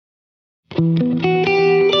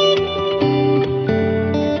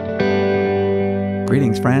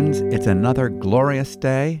Greetings, friends. It's another glorious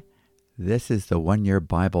day. This is the One Year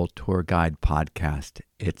Bible Tour Guide podcast.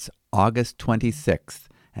 It's August 26th,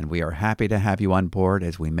 and we are happy to have you on board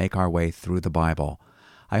as we make our way through the Bible.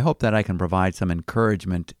 I hope that I can provide some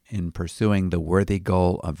encouragement in pursuing the worthy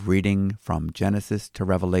goal of reading from Genesis to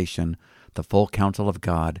Revelation, the full counsel of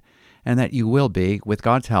God, and that you will be, with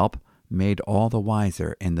God's help, made all the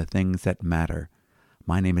wiser in the things that matter.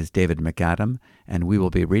 My name is David MacAdam, and we will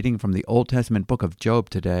be reading from the Old Testament book of Job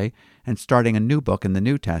today and starting a new book in the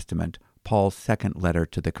New Testament, Paul's second letter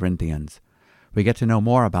to the Corinthians. We get to know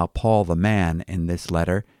more about Paul the man in this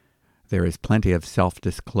letter. There is plenty of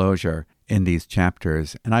self-disclosure in these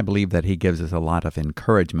chapters, and I believe that he gives us a lot of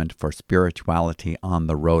encouragement for spirituality on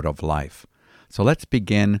the road of life. So let's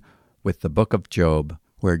begin with the book of Job,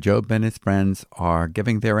 where Job and his friends are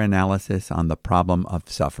giving their analysis on the problem of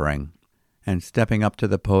suffering. And stepping up to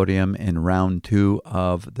the podium in round 2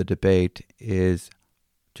 of the debate is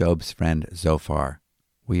Job's friend Zophar.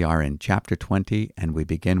 We are in chapter 20, and we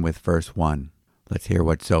begin with verse 1. Let's hear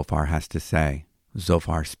what Zophar has to say.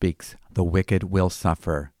 Zophar speaks, "The wicked will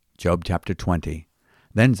suffer." Job chapter 20.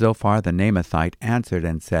 Then Zophar the Naamathite answered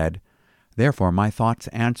and said, "Therefore my thoughts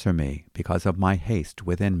answer me, because of my haste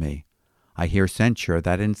within me. I hear censure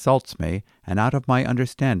that insults me, and out of my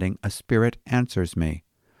understanding a spirit answers me.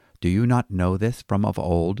 Do you not know this from of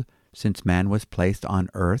old, since man was placed on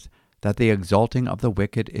earth, that the exalting of the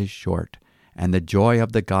wicked is short, and the joy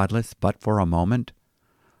of the godless but for a moment?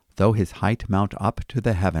 Though his height mount up to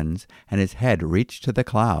the heavens, and his head reach to the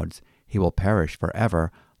clouds, he will perish forever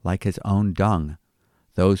like his own dung.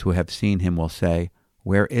 Those who have seen him will say,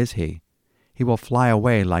 Where is he? He will fly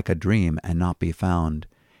away like a dream and not be found.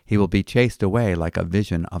 He will be chased away like a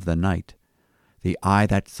vision of the night. The eye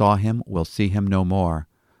that saw him will see him no more,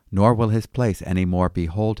 nor will his place any more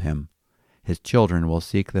behold him. His children will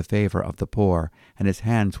seek the favor of the poor, and his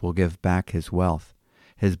hands will give back his wealth.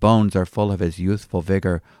 His bones are full of his youthful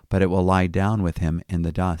vigor, but it will lie down with him in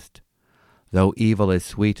the dust. Though evil is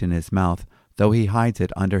sweet in his mouth, though he hides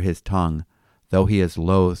it under his tongue, though he is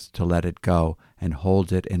loath to let it go, and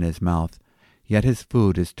holds it in his mouth, yet his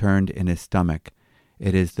food is turned in his stomach.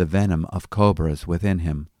 It is the venom of cobras within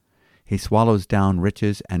him. He swallows down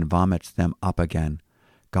riches and vomits them up again.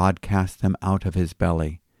 God casts them out of his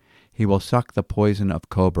belly. He will suck the poison of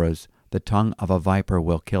cobras. The tongue of a viper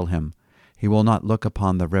will kill him. He will not look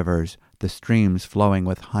upon the rivers, the streams flowing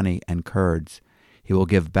with honey and curds. He will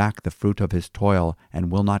give back the fruit of his toil,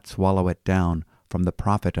 and will not swallow it down. From the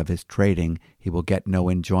profit of his trading he will get no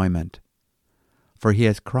enjoyment. For he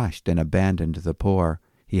has crushed and abandoned the poor.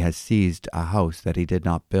 He has seized a house that he did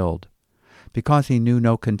not build. Because he knew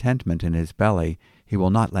no contentment in his belly, he will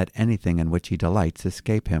not let anything in which he delights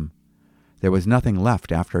escape him. There was nothing left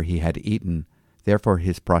after he had eaten, therefore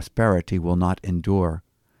his prosperity will not endure.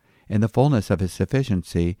 In the fullness of his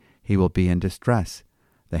sufficiency he will be in distress.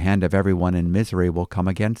 The hand of everyone in misery will come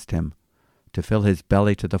against him. To fill his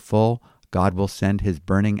belly to the full, God will send his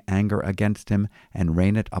burning anger against him and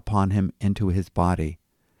rain it upon him into his body.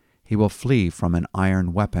 He will flee from an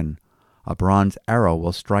iron weapon. A bronze arrow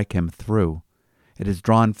will strike him through. It is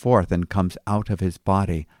drawn forth and comes out of his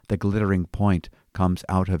body. The glittering point comes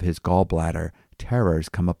out of his gallbladder. Terrors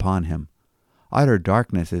come upon him. Utter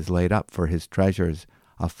darkness is laid up for his treasures.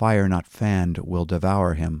 A fire not fanned will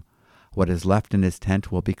devour him. What is left in his tent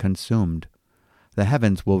will be consumed. The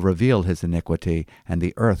heavens will reveal his iniquity, and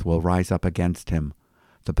the earth will rise up against him.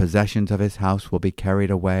 The possessions of his house will be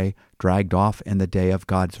carried away, dragged off in the day of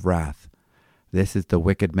God's wrath. This is the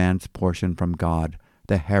wicked man's portion from God,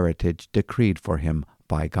 the heritage decreed for him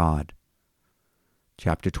by God.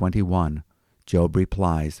 Chapter 21. Job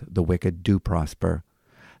replies, "The wicked do prosper."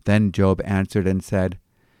 Then Job answered and said,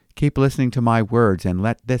 "Keep listening to my words, and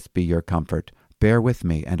let this be your comfort. Bear with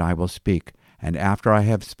me, and I will speak, and after I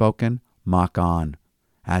have spoken, mock on.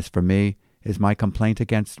 As for me, is my complaint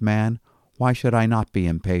against man? Why should I not be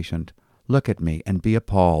impatient? Look at me, and be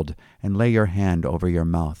appalled, and lay your hand over your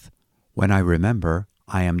mouth. When I remember,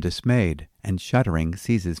 I am dismayed, and shuddering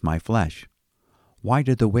seizes my flesh. Why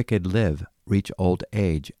do the wicked live, reach old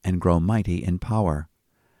age, and grow mighty in power?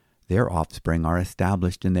 Their offspring are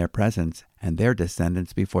established in their presence, and their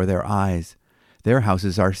descendants before their eyes. Their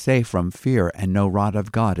houses are safe from fear, and no rod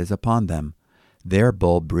of God is upon them. Their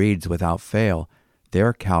bull breeds without fail.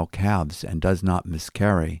 Their cow calves and does not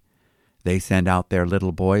miscarry. They send out their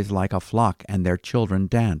little boys like a flock, and their children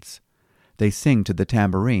dance. They sing to the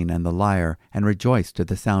tambourine and the lyre, and rejoice to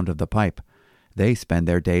the sound of the pipe. They spend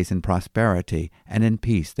their days in prosperity, and in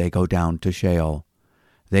peace they go down to Sheol.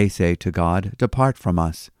 They say to God, "Depart from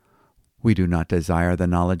us. We do not desire the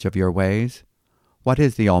knowledge of your ways. What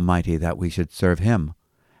is the Almighty that we should serve him?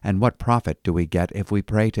 And what profit do we get if we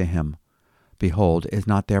pray to him? Behold, is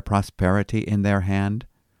not their prosperity in their hand?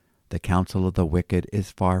 The counsel of the wicked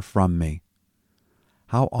is far from me.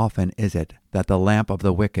 How often is it that the lamp of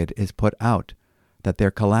the wicked is put out, that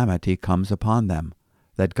their calamity comes upon them,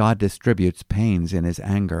 that God distributes pains in his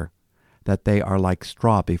anger, that they are like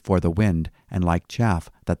straw before the wind, and like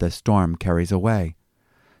chaff that the storm carries away?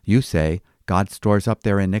 You say, God stores up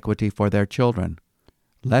their iniquity for their children.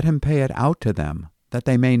 Let him pay it out to them, that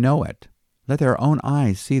they may know it. Let their own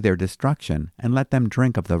eyes see their destruction, and let them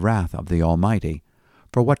drink of the wrath of the Almighty.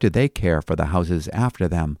 For what do they care for the houses after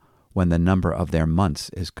them, when the number of their months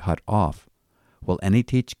is cut off? Will any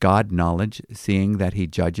teach God knowledge, seeing that he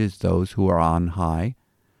judges those who are on high?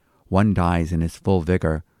 One dies in his full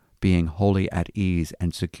vigor, being wholly at ease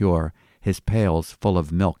and secure, his pails full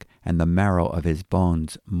of milk, and the marrow of his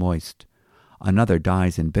bones moist. Another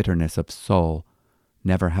dies in bitterness of soul,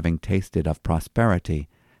 never having tasted of prosperity.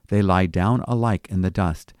 They lie down alike in the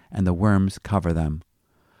dust, and the worms cover them.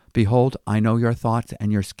 Behold, I know your thoughts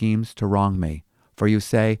and your schemes to wrong me. For you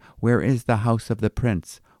say, where is the house of the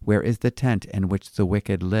prince? Where is the tent in which the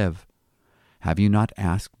wicked live? Have you not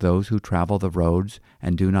asked those who travel the roads,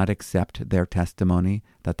 and do not accept their testimony,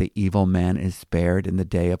 that the evil man is spared in the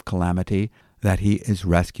day of calamity, that he is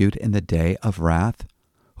rescued in the day of wrath?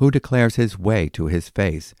 Who declares his way to his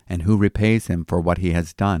face, and who repays him for what he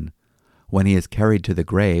has done? When he is carried to the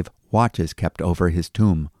grave, watch is kept over his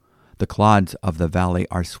tomb. The clods of the valley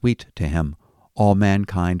are sweet to him. All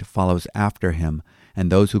mankind follows after him,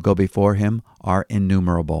 and those who go before him are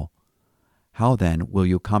innumerable. How then will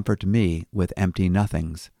you comfort me with empty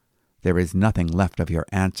nothings? There is nothing left of your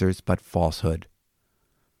answers but falsehood.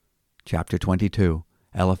 Chapter 22.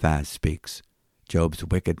 Eliphaz speaks. Job's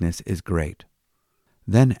wickedness is great.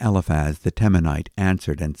 Then Eliphaz the Temanite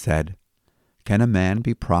answered and said, Can a man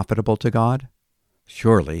be profitable to God?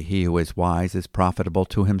 Surely he who is wise is profitable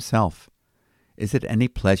to himself. Is it any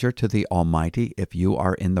pleasure to the Almighty if you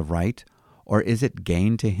are in the right, or is it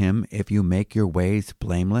gain to him if you make your ways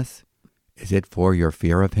blameless? Is it for your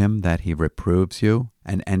fear of him that he reproves you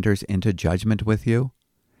and enters into judgment with you?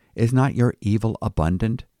 Is not your evil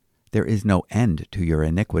abundant? There is no end to your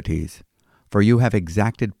iniquities. For you have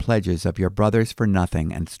exacted pledges of your brothers for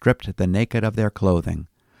nothing, and stripped the naked of their clothing.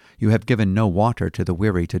 You have given no water to the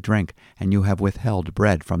weary to drink, and you have withheld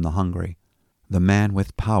bread from the hungry. The man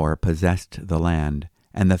with power possessed the land,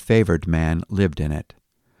 and the favored man lived in it.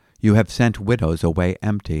 You have sent widows away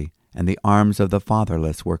empty, and the arms of the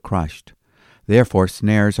fatherless were crushed. Therefore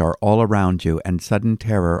snares are all around you, and sudden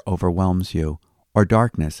terror overwhelms you, or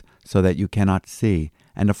darkness, so that you cannot see,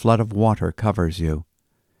 and a flood of water covers you.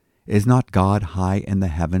 Is not God high in the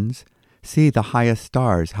heavens? See the highest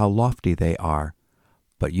stars, how lofty they are.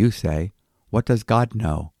 But you say, What does God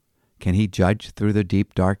know? Can he judge through the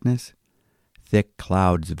deep darkness? Thick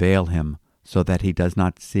clouds veil him, so that he does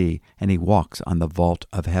not see, and he walks on the vault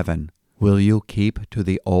of heaven. Will you keep to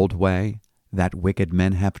the old way, that wicked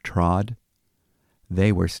men have trod?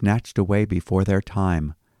 They were snatched away before their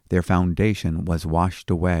time. Their foundation was washed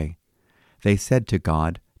away. They said to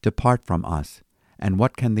God, Depart from us, and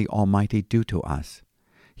what can the Almighty do to us?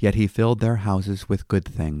 Yet he filled their houses with good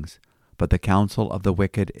things, but the counsel of the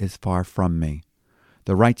wicked is far from me.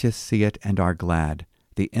 The righteous see it and are glad.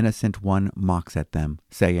 The innocent one mocks at them,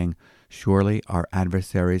 saying, Surely our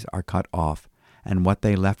adversaries are cut off, and what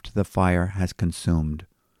they left to the fire has consumed.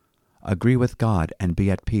 Agree with God and be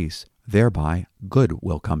at peace. Thereby good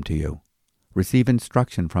will come to you. Receive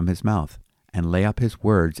instruction from his mouth, and lay up his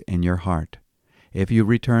words in your heart. If you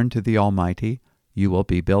return to the Almighty, you will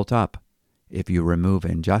be built up. If you remove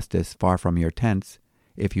injustice far from your tents,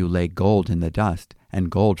 if you lay gold in the dust,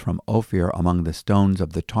 and gold from Ophir among the stones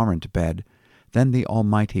of the torrent bed, then the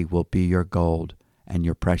Almighty will be your gold, and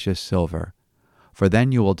your precious silver. For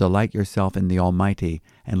then you will delight yourself in the Almighty,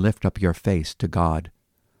 and lift up your face to God.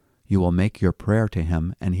 You will make your prayer to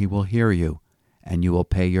him, and he will hear you, and you will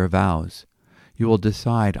pay your vows. You will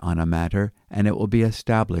decide on a matter, and it will be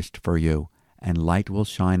established for you, and light will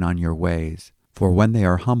shine on your ways. For when they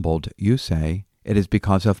are humbled, you say, It is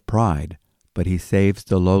because of pride, but he saves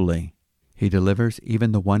the lowly. He delivers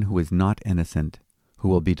even the one who is not innocent, who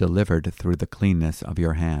will be delivered through the cleanness of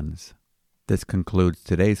your hands. This concludes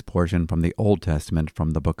today's portion from the Old Testament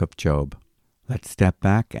from the book of Job. Let's step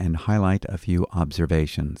back and highlight a few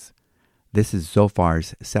observations. This is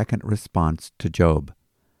Zophar's second response to Job.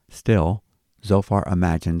 Still, Zophar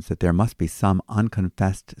imagines that there must be some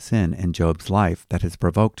unconfessed sin in Job's life that has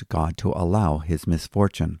provoked God to allow his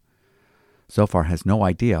misfortune. Zophar has no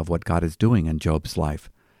idea of what God is doing in Job's life,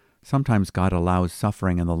 Sometimes God allows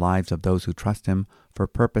suffering in the lives of those who trust Him for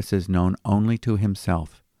purposes known only to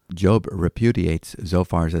Himself. Job repudiates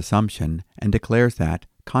Zophar's assumption and declares that,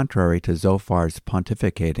 contrary to Zophar's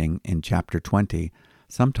pontificating in chapter 20,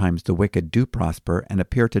 sometimes the wicked do prosper and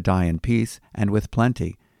appear to die in peace and with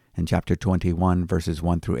plenty, in chapter 21, verses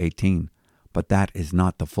 1 through 18. But that is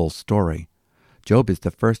not the full story. Job is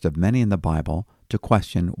the first of many in the Bible to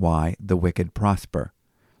question why the wicked prosper.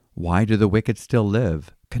 Why do the wicked still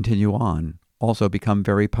live, continue on, also become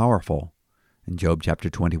very powerful? In Job chapter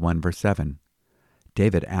 21, verse 7.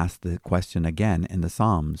 David asked the question again in the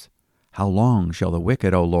Psalms. How long shall the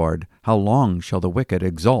wicked, O Lord, how long shall the wicked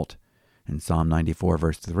exult? In Psalm 94,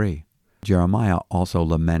 verse 3. Jeremiah also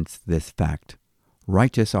laments this fact.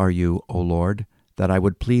 Righteous are you, O Lord, that I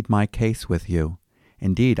would plead my case with you.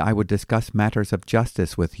 Indeed, I would discuss matters of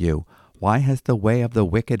justice with you. Why has the way of the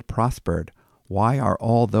wicked prospered? Why are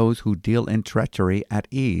all those who deal in treachery at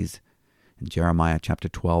ease? In Jeremiah chapter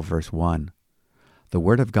 12, verse 1. The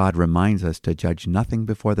Word of God reminds us to judge nothing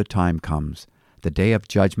before the time comes. The day of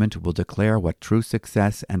judgment will declare what true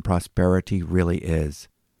success and prosperity really is.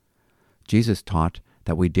 Jesus taught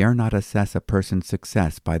that we dare not assess a person's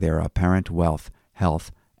success by their apparent wealth,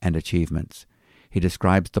 health, and achievements. He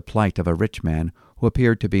describes the plight of a rich man who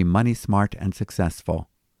appeared to be money-smart and successful.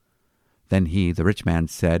 Then he, the rich man,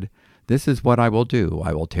 said, This is what I will do.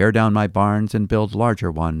 I will tear down my barns and build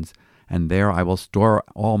larger ones, and there I will store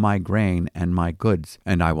all my grain and my goods.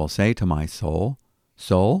 And I will say to my soul,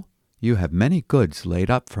 Soul, you have many goods laid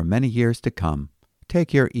up for many years to come.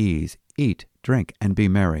 Take your ease, eat, drink, and be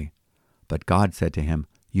merry. But God said to him,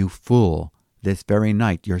 You fool, this very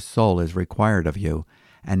night your soul is required of you,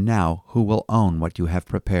 and now who will own what you have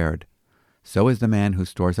prepared? So is the man who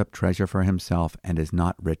stores up treasure for himself and is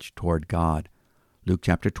not rich toward God. Luke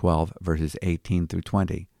chapter 12, verses 18 through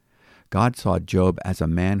 20. God saw Job as a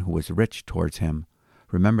man who was rich towards him.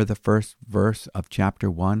 Remember the first verse of chapter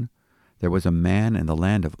 1? There was a man in the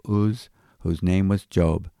land of Uz whose name was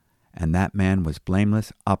Job, and that man was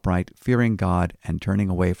blameless, upright, fearing God, and turning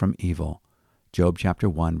away from evil. Job chapter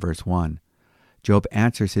 1, verse 1. Job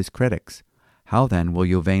answers his critics. How then will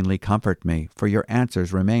you vainly comfort me? For your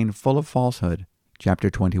answers remain full of falsehood. Chapter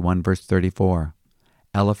 21, verse 34.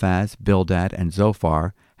 Eliphaz, Bildad, and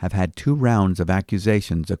Zophar have had 2 rounds of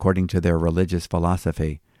accusations according to their religious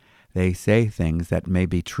philosophy. They say things that may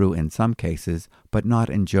be true in some cases, but not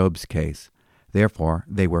in Job's case. Therefore,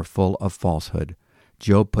 they were full of falsehood.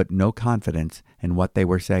 Job put no confidence in what they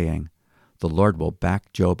were saying. The Lord will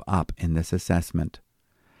back Job up in this assessment.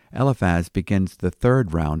 Eliphaz begins the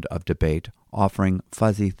 3rd round of debate, offering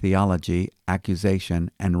fuzzy theology,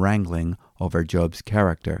 accusation, and wrangling over Job's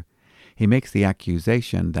character. He makes the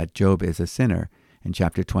accusation that Job is a sinner in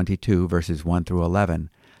chapter 22, verses 1 through 11,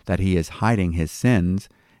 that he is hiding his sins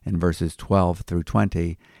in verses 12 through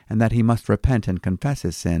 20, and that he must repent and confess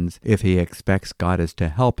his sins if he expects God is to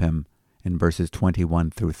help him in verses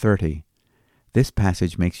 21 through 30. This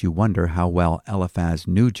passage makes you wonder how well Eliphaz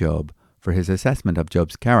knew Job, for his assessment of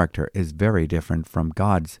Job's character is very different from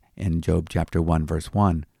God's in Job chapter 1, verse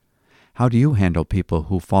 1. How do you handle people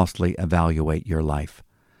who falsely evaluate your life?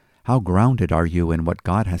 How grounded are you in what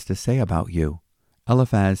God has to say about you?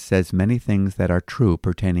 Eliphaz says many things that are true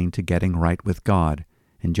pertaining to getting right with God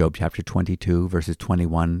in Job chapter 22, verses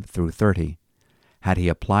 21 through 30. Had he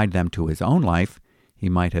applied them to his own life, he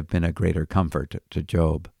might have been a greater comfort to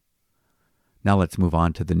Job. Now let's move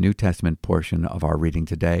on to the New Testament portion of our reading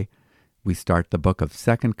today. We start the book of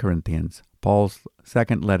 2 Corinthians, Paul's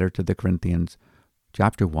second letter to the Corinthians,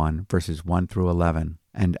 chapter 1, verses 1 through 11.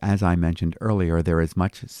 And as I mentioned earlier, there is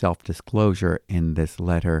much self-disclosure in this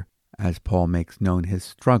letter as Paul makes known his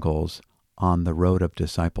struggles on the road of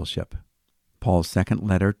discipleship. Paul's second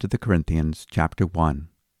letter to the Corinthians, chapter 1.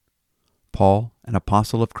 Paul, an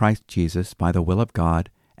apostle of Christ Jesus by the will of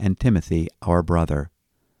God, and Timothy, our brother,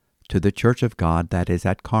 to the church of God that is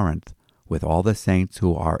at Corinth, with all the saints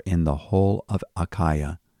who are in the whole of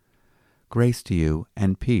Achaia. Grace to you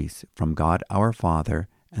and peace from God our Father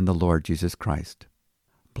and the Lord Jesus Christ.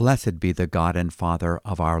 Blessed be the God and Father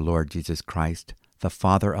of our Lord Jesus Christ, the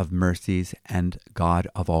Father of mercies and God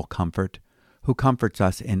of all comfort, who comforts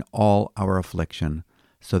us in all our affliction,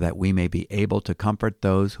 so that we may be able to comfort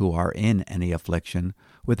those who are in any affliction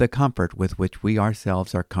with the comfort with which we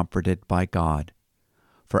ourselves are comforted by God.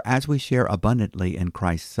 For as we share abundantly in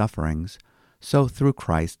Christ's sufferings, so through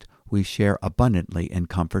Christ we share abundantly in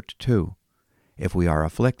comfort too. If we are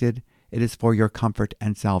afflicted, it is for your comfort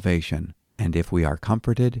and salvation, and if we are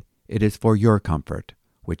comforted, it is for your comfort,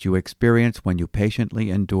 which you experience when you patiently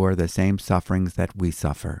endure the same sufferings that we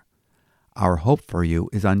suffer. Our hope for you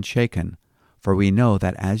is unshaken, For we know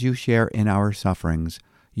that as you share in our sufferings,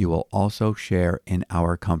 you will also share in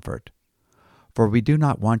our comfort. For we do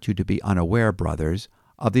not want you to be unaware, brothers,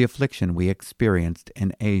 of the affliction we experienced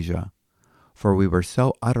in Asia. For we were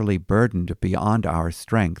so utterly burdened beyond our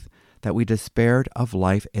strength that we despaired of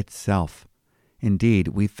life itself. Indeed,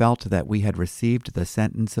 we felt that we had received the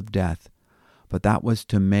sentence of death, but that was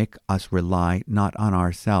to make us rely not on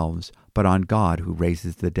ourselves, but on God who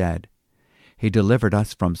raises the dead. He delivered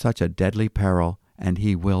us from such a deadly peril, and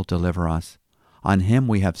He will deliver us. On Him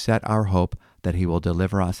we have set our hope that He will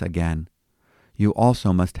deliver us again. You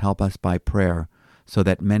also must help us by prayer, so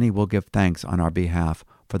that many will give thanks on our behalf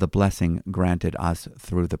for the blessing granted us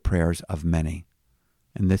through the prayers of many.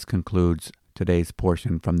 And this concludes today's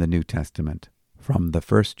portion from the New Testament, from the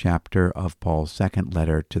first chapter of Paul's second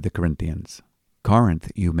letter to the Corinthians.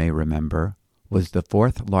 Corinth, you may remember, was the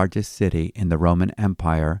fourth largest city in the Roman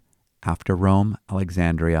Empire after Rome,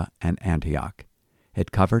 Alexandria, and Antioch.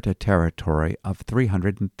 It covered a territory of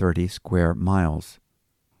 330 square miles.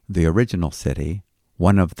 The original city,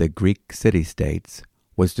 one of the Greek city-states,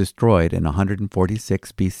 was destroyed in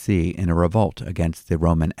 146 BC in a revolt against the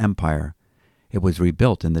Roman Empire. It was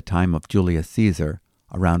rebuilt in the time of Julius Caesar,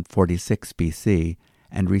 around 46 BC,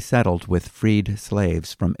 and resettled with freed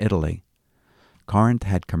slaves from Italy. Corinth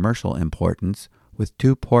had commercial importance with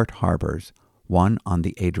two port harbors, one on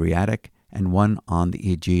the Adriatic and one on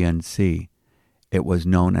the Aegean Sea. It was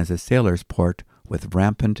known as a sailor's port with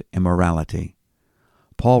rampant immorality.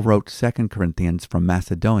 Paul wrote 2 Corinthians from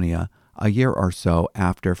Macedonia a year or so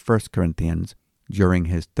after 1 Corinthians during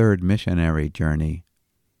his third missionary journey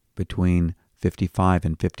between 55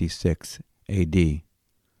 and 56 AD.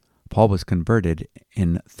 Paul was converted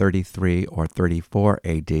in 33 or 34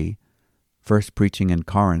 AD, first preaching in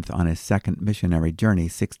Corinth on his second missionary journey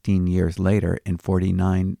 16 years later in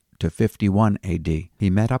 49 to 51 AD. He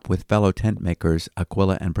met up with fellow tent makers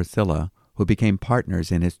Aquila and Priscilla, who became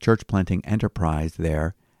partners in his church-planting enterprise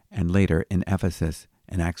there and later in Ephesus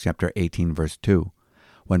in Acts chapter 18, verse 2.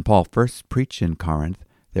 When Paul first preached in Corinth,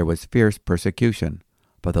 there was fierce persecution,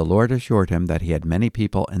 but the Lord assured him that he had many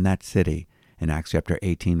people in that city in Acts chapter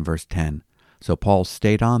 18, verse 10. So Paul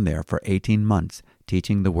stayed on there for 18 months,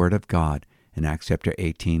 teaching the word of God in Acts chapter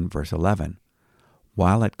 18, verse 11.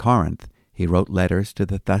 While at Corinth, he wrote letters to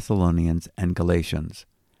the Thessalonians and Galatians.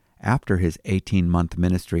 After his 18-month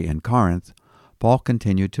ministry in Corinth, Paul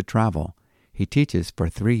continued to travel. He teaches for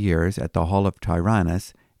 3 years at the Hall of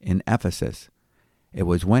Tyrannus in Ephesus. It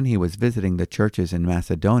was when he was visiting the churches in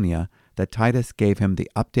Macedonia that Titus gave him the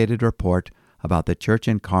updated report about the church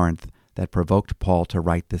in Corinth that provoked Paul to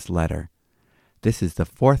write this letter. This is the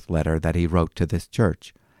fourth letter that he wrote to this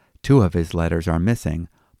church. 2 of his letters are missing,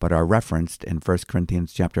 but are referenced in 1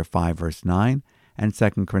 Corinthians chapter 5, verse 9, and 2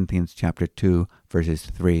 Corinthians chapter 2, verses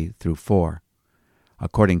 3 through 4.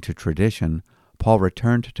 According to tradition, Paul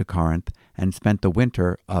returned to Corinth and spent the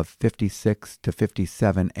winter of 56 to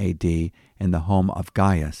 57 AD in the home of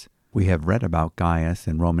Gaius. We have read about Gaius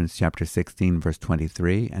in Romans chapter 16, verse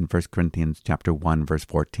 23, and 1 Corinthians chapter 1, verse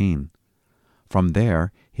 14. From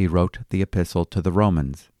there, he wrote the epistle to the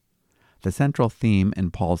Romans. The central theme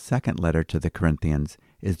in Paul's second letter to the Corinthians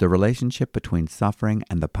is the relationship between suffering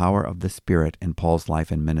and the power of the Spirit in Paul's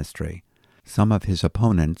life and ministry. Some of his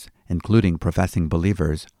opponents, including professing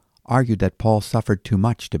believers, argued that Paul suffered too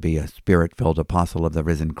much to be a Spirit-filled apostle of the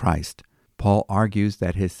risen Christ. Paul argues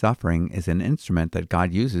that his suffering is an instrument that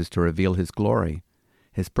God uses to reveal His glory.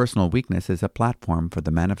 His personal weakness is a platform for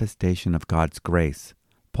the manifestation of God's grace.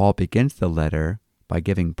 Paul begins the letter by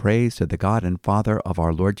giving praise to the God and Father of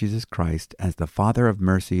our Lord Jesus Christ as the Father of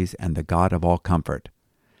mercies and the God of all comfort.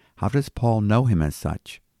 How does Paul know Him as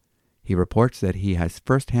such? He reports that he has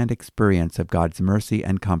first-hand experience of God's mercy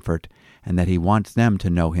and comfort, and that he wants them to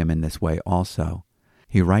know Him in this way also.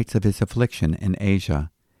 He writes of his affliction in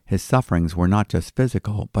Asia. His sufferings were not just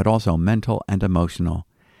physical, but also mental and emotional.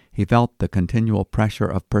 He felt the continual pressure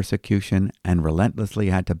of persecution and relentlessly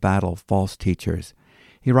had to battle false teachers.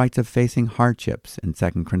 He writes of facing hardships in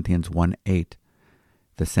 2 Corinthians 1:8,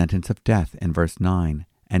 the sentence of death in verse 9,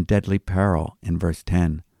 and deadly peril in verse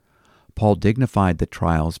 10. Paul dignified the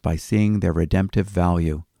trials by seeing their redemptive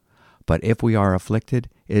value. But if we are afflicted,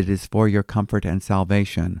 it is for your comfort and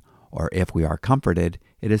salvation, or if we are comforted,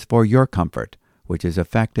 it is for your comfort, which is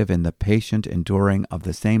effective in the patient enduring of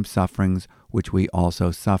the same sufferings which we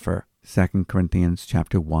also suffer. 2 Corinthians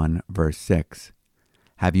chapter 1, verse 6.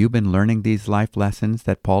 Have you been learning these life lessons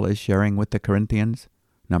that Paul is sharing with the Corinthians?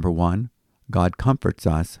 Number 1, God comforts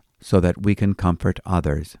us so that we can comfort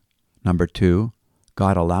others. Number 2,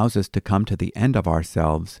 God allows us to come to the end of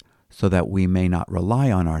ourselves so that we may not rely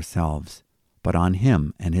on ourselves, but on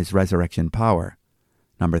Him and His resurrection power.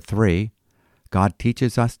 Number 3, God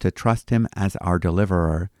teaches us to trust Him as our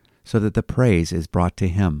deliverer so that the praise is brought to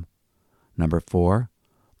Him. Number 4,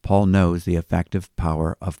 Paul knows the effective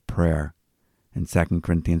power of prayer. In 2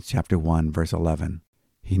 Corinthians chapter 1, verse 11,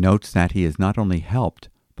 he notes that he is not only helped,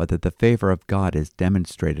 but that the favor of God is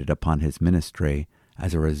demonstrated upon his ministry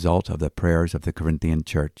as a result of the prayers of the Corinthian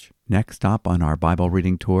church. Next stop on our Bible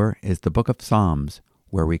reading tour is the book of Psalms,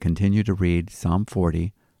 where we continue to read Psalm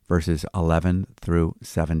 40, verses 11 through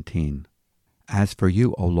 17. As for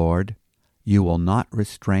you, O Lord, you will not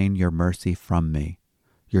restrain your mercy from me.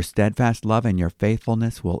 Your steadfast love and your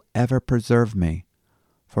faithfulness will ever preserve me.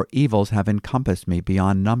 For evils have encompassed me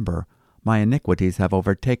beyond number. My iniquities have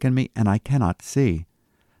overtaken me, and I cannot see.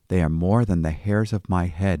 They are more than the hairs of my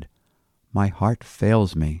head. My heart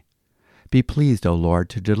fails me. Be pleased, O Lord,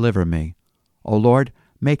 to deliver me. O Lord,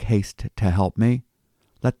 make haste to help me.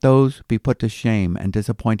 Let those be put to shame and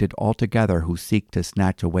disappointed altogether who seek to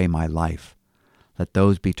snatch away my life. Let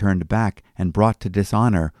those be turned back and brought to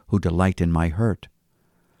dishonor who delight in my hurt.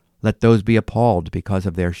 Let those be appalled because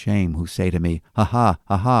of their shame who say to me, Ha ha,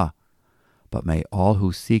 ha ha. But may all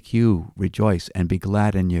who seek you rejoice and be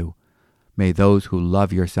glad in you. May those who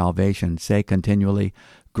love your salvation say continually,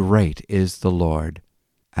 Great is the Lord.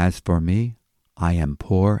 As for me, I am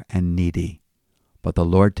poor and needy, but the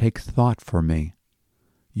Lord takes thought for me.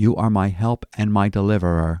 You are my help and my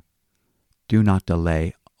deliverer. Do not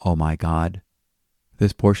delay, O my God.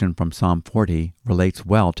 This portion from Psalm 40 relates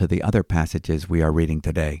well to the other passages we are reading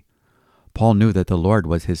today. Paul knew that the Lord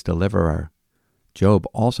was his deliverer. Job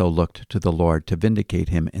also looked to the Lord to vindicate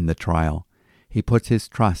him in the trial. He puts his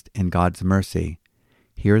trust in God's mercy.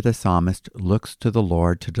 Here the psalmist looks to the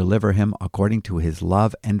Lord to deliver him according to his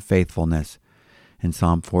love and faithfulness. In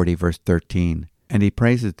Psalm 40, verse 13, and he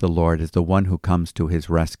praises the Lord as the one who comes to his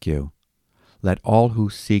rescue. Let all who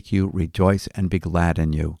seek you rejoice and be glad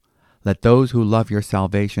in you. Let those who love your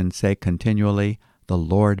salvation say continually, The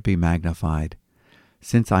Lord be magnified.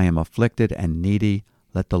 Since I am afflicted and needy,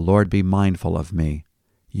 let the Lord be mindful of me.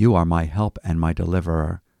 You are my help and my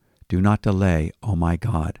deliverer. Do not delay, O my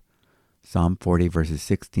God. Psalm 40, verses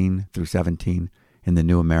 16 through 17 in the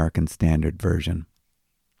New American Standard Version.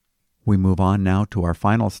 We move on now to our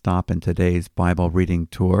final stop in today's Bible reading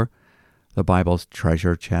tour, the Bible's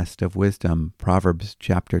treasure chest of wisdom, Proverbs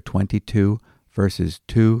chapter 22, verses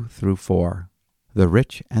 2 through 4. The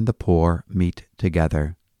rich and the poor meet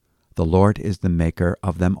together. The Lord is the maker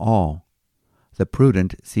of them all. The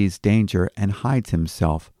prudent sees danger and hides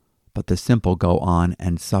himself, but the simple go on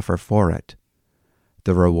and suffer for it.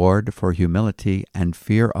 The reward for humility and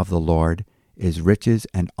fear of the Lord is riches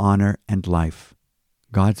and honor and life.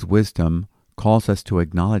 God's wisdom calls us to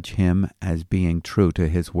acknowledge Him as being true to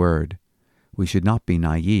His word. We should not be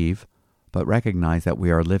naive, but recognize that we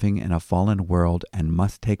are living in a fallen world and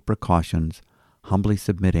must take precautions, humbly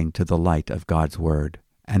submitting to the light of God's word.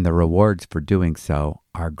 And the rewards for doing so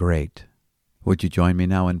are great. Would you join me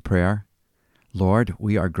now in prayer? Lord,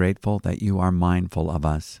 we are grateful that you are mindful of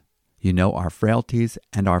us. You know our frailties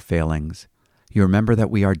and our failings. You remember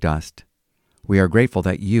that we are dust. We are grateful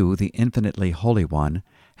that you, the infinitely Holy One,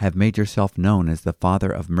 have made yourself known as the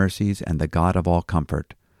Father of mercies and the God of all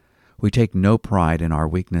comfort. We take no pride in our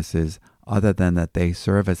weaknesses other than that they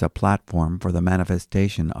serve as a platform for the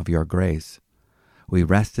manifestation of your grace. We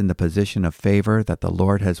rest in the position of favor that the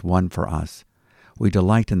Lord has won for us. We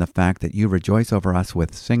delight in the fact that you rejoice over us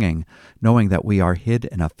with singing, knowing that we are hid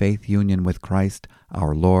in a faith union with Christ,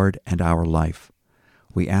 our Lord and our life.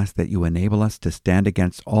 We ask that you enable us to stand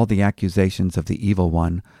against all the accusations of the evil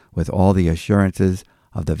one with all the assurances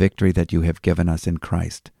of the victory that you have given us in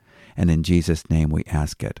Christ. And in Jesus' name we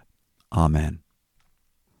ask it. Amen.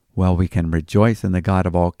 Well, we can rejoice in the God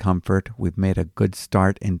of all comfort. We've made a good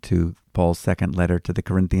start into Paul's second letter to the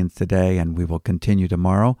Corinthians today, and we will continue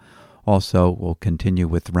tomorrow. Also, we'll continue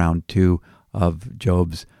with round 2 of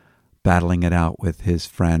Job's battling it out with his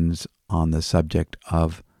friends on the subject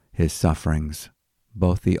of his sufferings.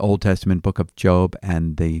 Both the Old Testament book of Job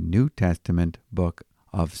and the New Testament book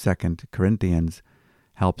of 2 Corinthians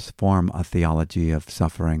helps form a theology of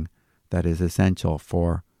suffering that is essential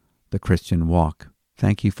for the Christian walk.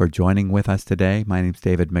 Thank you for joining with us today. My name is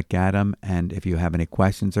David MacAdam, and if you have any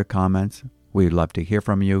questions or comments, we'd love to hear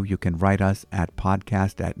from you. You can write us at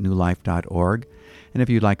podcast@newlife.org. And if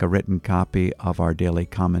you'd like a written copy of our daily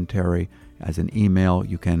commentary as an email,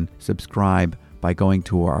 you can subscribe by going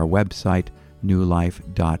to our website,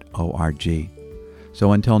 newlife.org.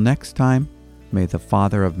 So until next time, may the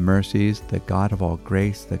Father of mercies, the God of all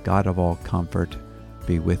grace, the God of all comfort,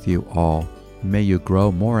 be with you all. May you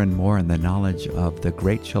grow more and more in the knowledge of the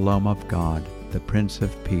great shalom of God, the Prince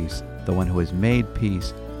of Peace, the one who has made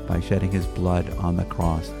peace by shedding his blood on the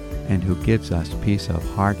cross, and who gives us peace of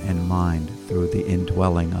heart and mind through the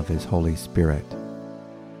indwelling of his Holy Spirit.